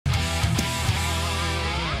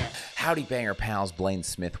Howdy, Banger Pals. Blaine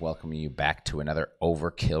Smith welcoming you back to another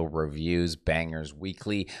Overkill Reviews, Bangers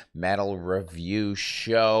Weekly Metal Review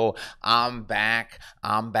Show. I'm back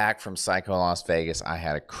from Psycho Las Vegas. I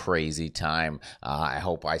had a crazy time. I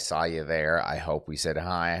hope I saw you there. I hope we said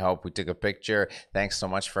hi. I hope we took a picture. Thanks so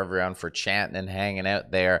much for everyone for chatting and hanging out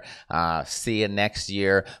there. See you next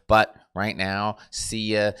year. But right now,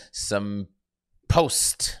 see you some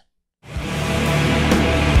post.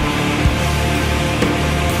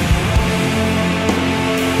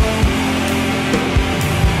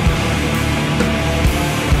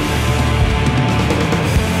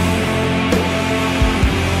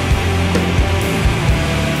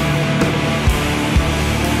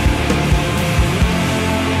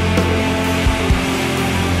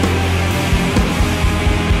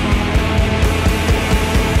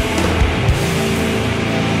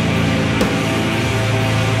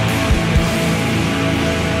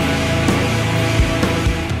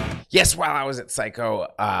 Yes, while I was at Psycho,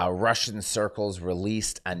 Russian Circles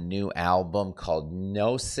released a new album called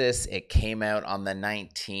Gnosis. It came out on the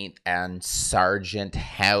 19th on Sargent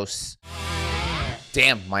House.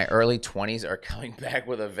 Damn, my early 20s are coming back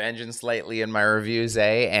with a vengeance lately in my reviews,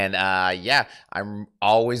 eh? And yeah, I'm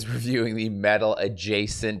always reviewing the metal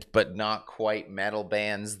adjacent but not quite metal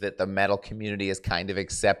bands that the metal community has kind of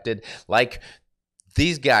accepted, like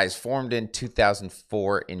these guys, formed in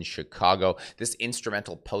 2004 in Chicago. This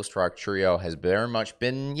instrumental post-rock trio has very much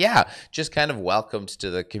been, just kind of welcomed to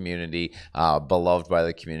the community, beloved by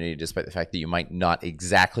the community, despite the fact that you might not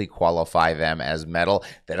exactly qualify them as metal.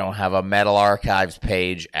 They don't have a Metal Archives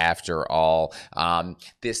page after all.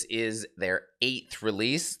 This is their 8th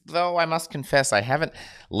release, though I must confess I haven't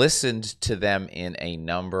listened to them in a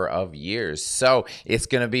number of years, so it's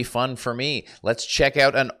gonna be fun for me. Let's check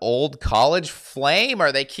out an old college flame.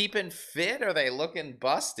 Are they keeping fit? Are they looking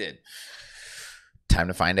busted? Time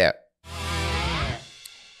to find out.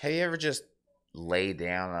 Have you ever just lay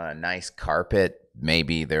down on a nice carpet,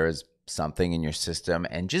 maybe there's something in your system,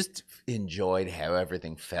 and just enjoyed how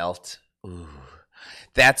everything felt? Ooh,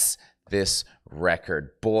 that's this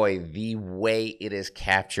record. Boy, the way it is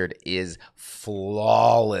captured is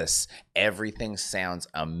flawless. Everything sounds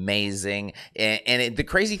amazing. And the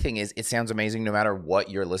crazy thing is, it sounds amazing no matter what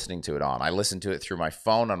you're listening to it on. I listen to it through my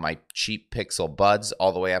phone on my cheap Pixel Buds,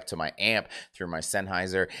 all the way up to my amp, through my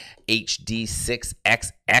Sennheiser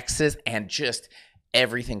HD6XXs, and just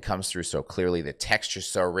everything comes through so clearly. The texture's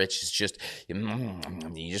so rich. It's just,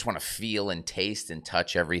 you just want to feel and taste and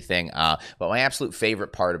touch everything. But my absolute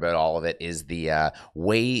favorite part about all of it is the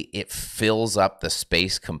way it fills up the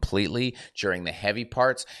space completely during the heavy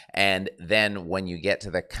parts. And then when you get to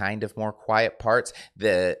the kind of more quiet parts,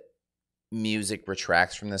 the music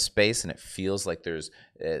retracts from the space and it feels like there's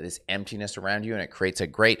this emptiness around you, and it creates a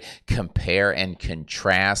great compare and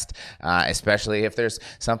contrast, especially if there's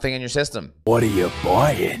something in your system. What are you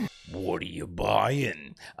buying? What are you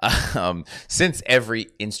buying? Since every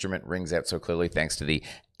instrument rings out so clearly thanks to the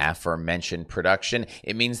aforementioned production,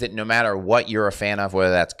 it means that no matter what you're a fan of, whether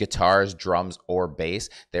that's guitars, drums, or bass,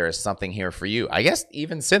 there is something here for you. I guess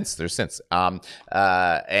even synths, there's synths.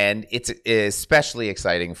 And it's especially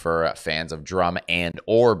exciting for fans of drum and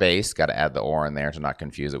or bass. Got to add the or in there to not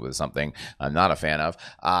confuse it with something I'm not a fan of,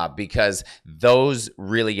 because those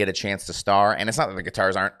really get a chance to star. And it's not that the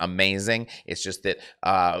guitars aren't amazing. It's just that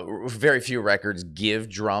very few records give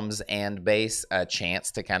drums and bass a chance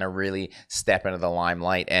to kind of really step into the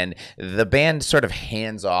limelight. And the band sort of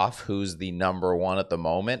hands off who's the number one at the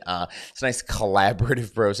moment. It's a nice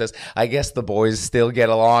collaborative process. I guess the boys still get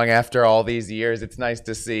along after all these years. It's nice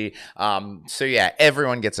to see. So yeah,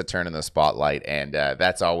 everyone gets a turn in the spotlight, and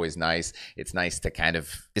that's always nice. It's nice to kind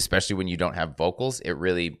of, especially when you don't have vocals, it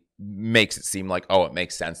really makes it seem like, oh, it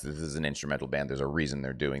makes sense. This is an instrumental band. There's a reason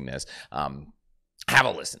they're doing this. Have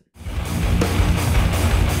a listen.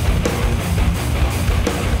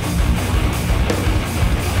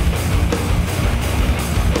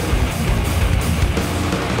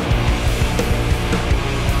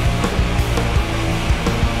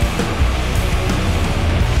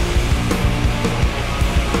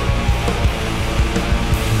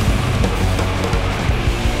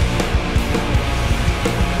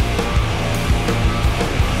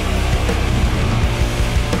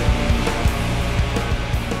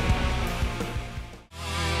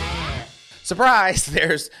 Surprise!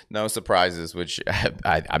 There's no surprises, which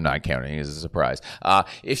I'm not counting as a surprise.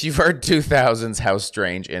 If you've heard 2000's How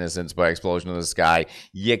Strange Innocence by Explosion of the Sky,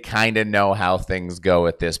 you kind of know how things go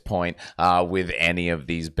at this point with any of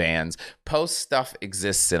these bands. Post stuff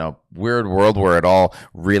exists in a weird world where it all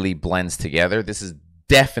really blends together. This is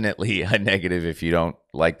definitely a negative if you don't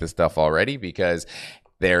like the stuff already, because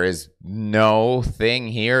There is no thing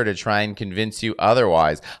here to try and convince you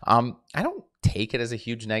otherwise. I don't take it as a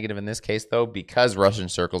huge negative in this case, though, because Russian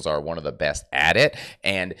Circles are one of the best at it,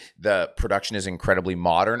 and the production is incredibly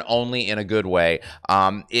modern, only in a good way.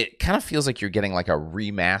 It kind of feels like you're getting like a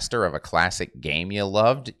remaster of a classic game you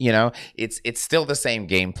loved. You know, it's still the same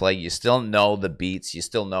gameplay. You still know the beats. You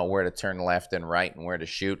still know where to turn left and right and where to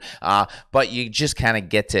shoot. But you just kind of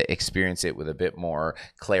get to experience it with a bit more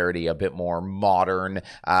clarity, a bit more modern,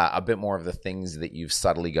 a bit more of the things that you've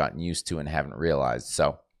subtly gotten used to and haven't realized.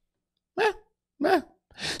 So,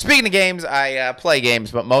 speaking of games, I play games,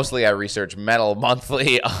 but mostly I research metal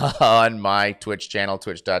monthly on my Twitch channel,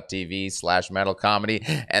 twitch.tv/metal comedy.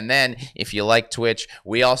 And then if you like Twitch,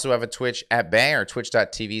 we also have a Twitch at Banger,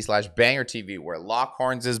 twitch.tv/BangerTV, where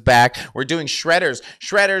Lockhorns is back. We're doing Shredders.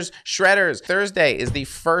 Thursday is the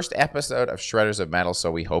first episode of Shredders of Metal, so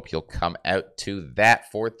we hope you'll come out to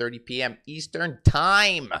that, 4:30 p.m. Eastern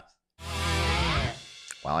Time.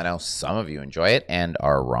 Well, I know some of you enjoy it and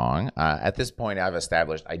are wrong. At this point, I've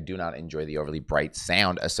established I do not enjoy the overly bright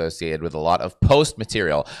sound associated with a lot of post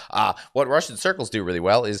material. What Russian Circles do really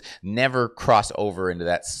well is never cross over into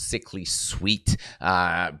that sickly sweet,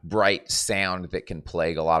 bright sound that can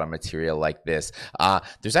plague a lot of material like this.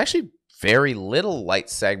 There's actually very little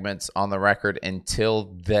light segments on the record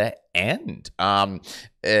until the end.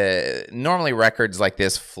 Normally records like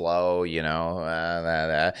this flow, you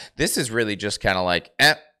know, this is really just kind of like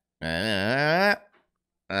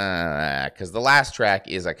because the last track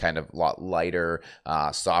is a kind of lot lighter,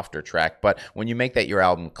 softer track. But when you make that your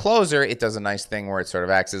album closer, it does a nice thing where it sort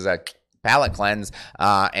of acts as a palate cleanse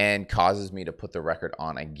and causes me to put the record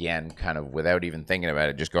on again, kind of without even thinking about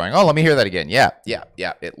it, just going, oh, let me hear that again. Yeah.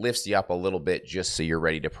 It lifts you up a little bit just so you're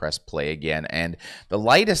ready to press play again. And the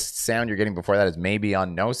lightest sound you're getting before that is maybe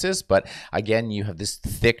on Gnosis, but again, you have this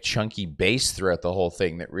thick, chunky bass throughout the whole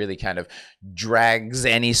thing that really kind of drags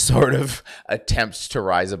any sort of attempts to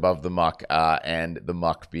rise above the muck, and the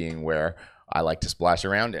muck being where I like to splash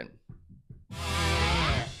around in.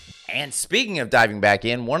 And speaking of diving back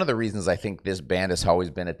in, one of the reasons I think this band has always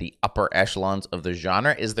been at the upper echelons of the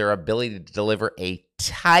genre is their ability to deliver a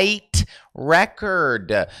tight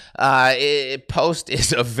record. Post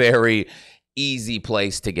is a very easy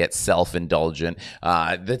place to get self-indulgent.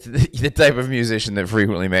 The type of musician that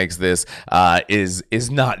frequently makes this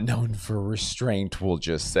is not known for restraint, we'll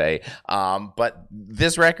just say. But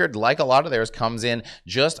this record, like a lot of theirs, comes in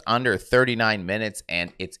just under 39 minutes,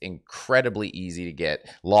 and it's incredibly easy to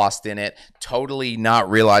get lost in it. Totally not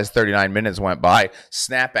realize 39 minutes went by,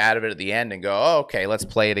 snap out of it at the end and go, oh, okay, let's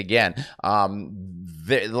play it again.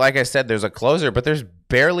 Like I said, there's a closer, but there's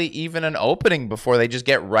barely even an opening before they just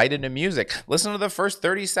get right into music. Listen to the first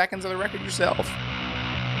 30 seconds of the record yourself.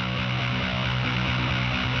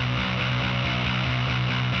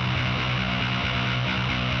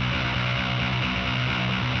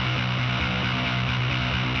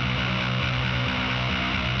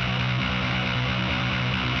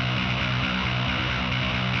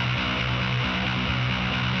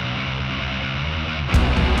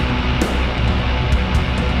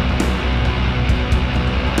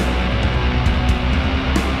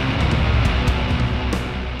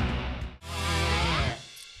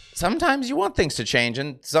 Sometimes you want things to change,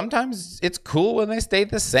 and sometimes it's cool when they stay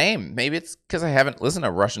the same. Maybe it's because I haven't listened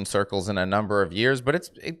to Russian Circles in a number of years, but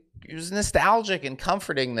it was nostalgic and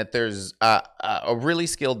comforting that there's a really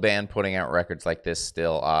skilled band putting out records like this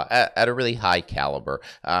still at a really high caliber.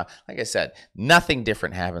 Like I said, nothing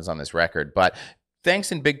different happens on this record, but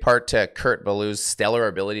thanks in big part to Kurt Ballew's stellar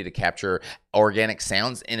ability to capture organic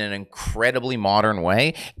sounds in an incredibly modern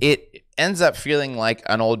way, it ends up feeling like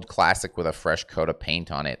an old classic with a fresh coat of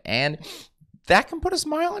paint on it. And that can put a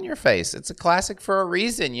smile on your face. It's a classic for a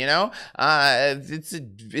reason, you know.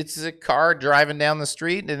 It's a car driving down the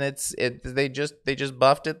street, and they just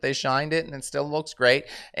buffed it, they shined it, and it still looks great.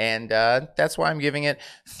 And that's why I'm giving it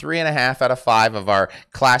 3.5 out of 5 of our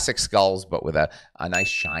classic skulls, but with a nice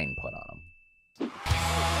shine put on them.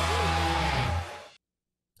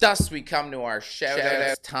 Thus, we come to our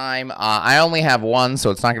shout-out time. I only have one, so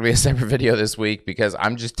it's not going to be a separate video this week because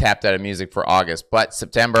I'm just tapped out of music for August. But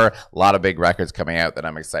September, a lot of big records coming out that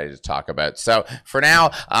I'm excited to talk about. So for now,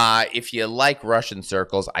 if you like Russian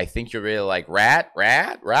Circles, I think you'll really like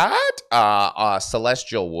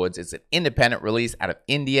Celestial Woods. It's an independent release out of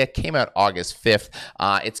India. Came out August 5th.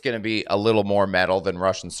 It's going to be a little more metal than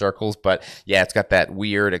Russian Circles, but yeah, it's got that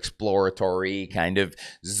weird exploratory kind of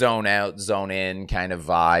zone out, zone in kind of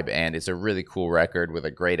vibe. And it's a really cool record with a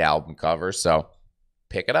great album cover. So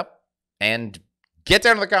pick it up and Get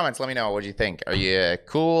down in the comments. Let me know what you think. Are you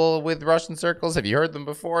cool with Russian Circles? Have you heard them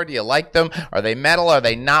before? Do you like them? Are they metal? Are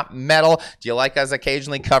they not metal? Do you like us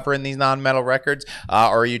occasionally covering these non-metal records?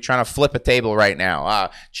 Or are you trying to flip a table right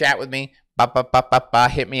now? Chat with me.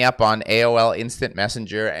 Hit me up on AOL Instant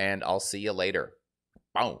Messenger, and I'll see you later.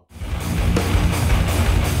 Boom.